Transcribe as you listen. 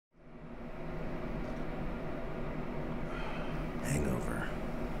Hangover.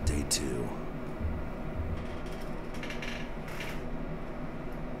 Day 2.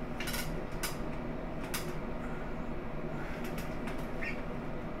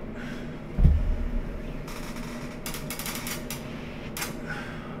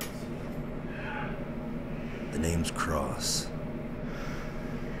 The name's Cross.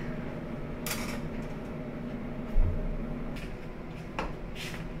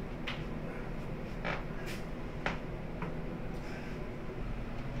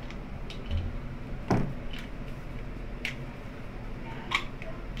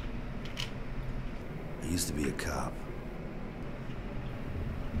 I used to be a cop.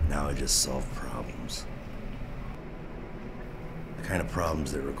 Now I just solve problems. The kind of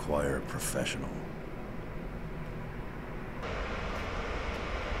problems that require a professional.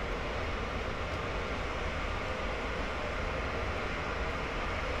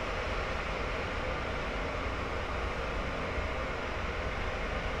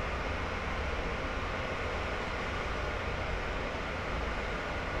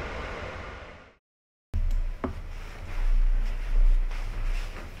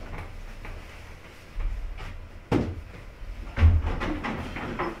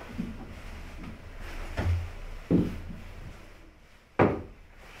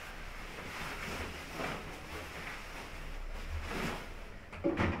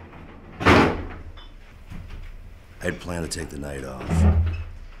 I'd planned to take the night off.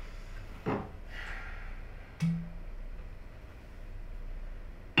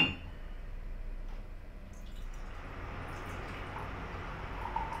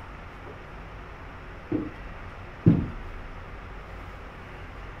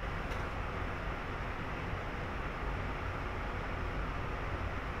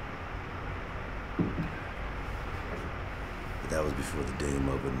 But that was before the dame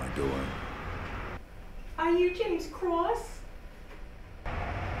opened my door. Are you James Cross?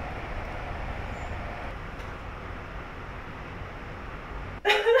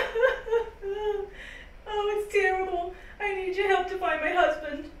 Oh, it's terrible. I need your help to find my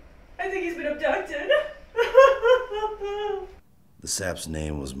husband. I think he's been abducted. The sap's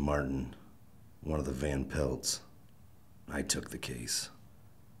name was Martin, one of the Van Pelts. I took the case.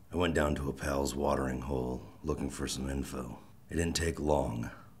 I went down to a pal's watering hole looking for some info. It didn't take long.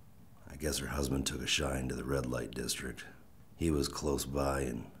 I guess her husband took a shine to the red light district. He was close by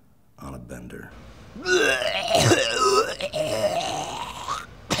and on a bender.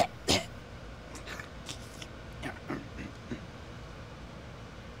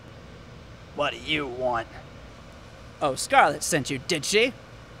 What do you want? Oh, Scarlett sent you, did she?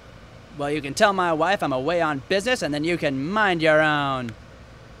 Well, you can tell my wife I'm away on business, and then you can mind your own.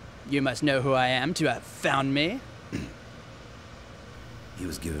 You must know who I am to have found me. He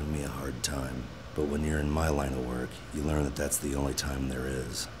was giving me a hard time, but when you're in my line of work, you learn that that's the only time there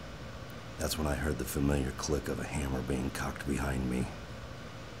is. That's when I heard the familiar click of a hammer being cocked behind me.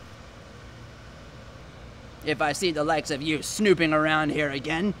 If I see the likes of you snooping around here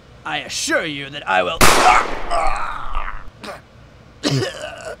again, I assure you that I will...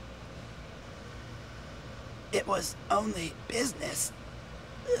 It was only business.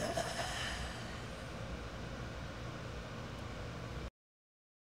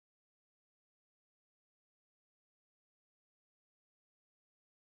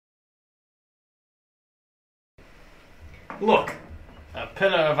 Look, a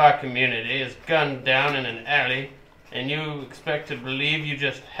pillar of our community is gunned down in an alley, and you expect to believe you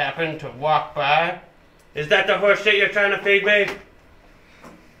just happened to walk by? Is that the horse shit you're trying to feed me?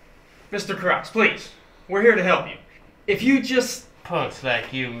 Mr. Cross, please. We're here to help you. If you just... Punks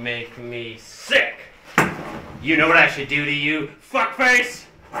like you make me sick. You know what I should do to you, fuckface?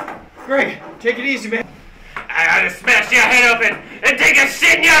 Greg, take it easy, man. I ought to smash your head open and take a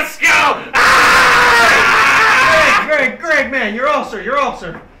shit in your skull! Ah! Greg, man, your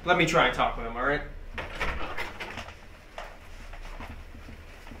ulcer. Let me try and talk with him, all right?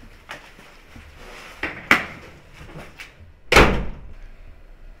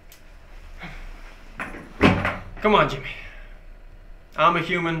 Come on, Jimmy. I'm a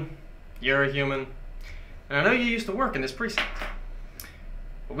human, you're a human, and I know you used to work in this precinct.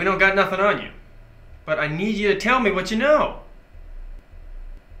 But we don't got nothing on you. But I need you to tell me what you know.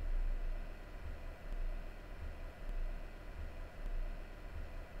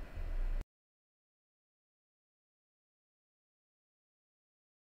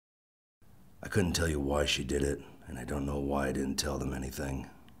 I couldn't tell you why she did it, and I don't know why I didn't tell them anything.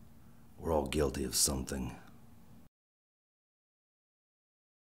 We're all guilty of something.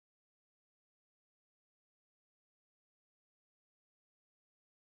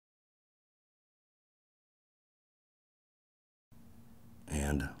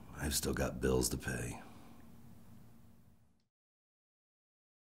 I've still got bills to pay.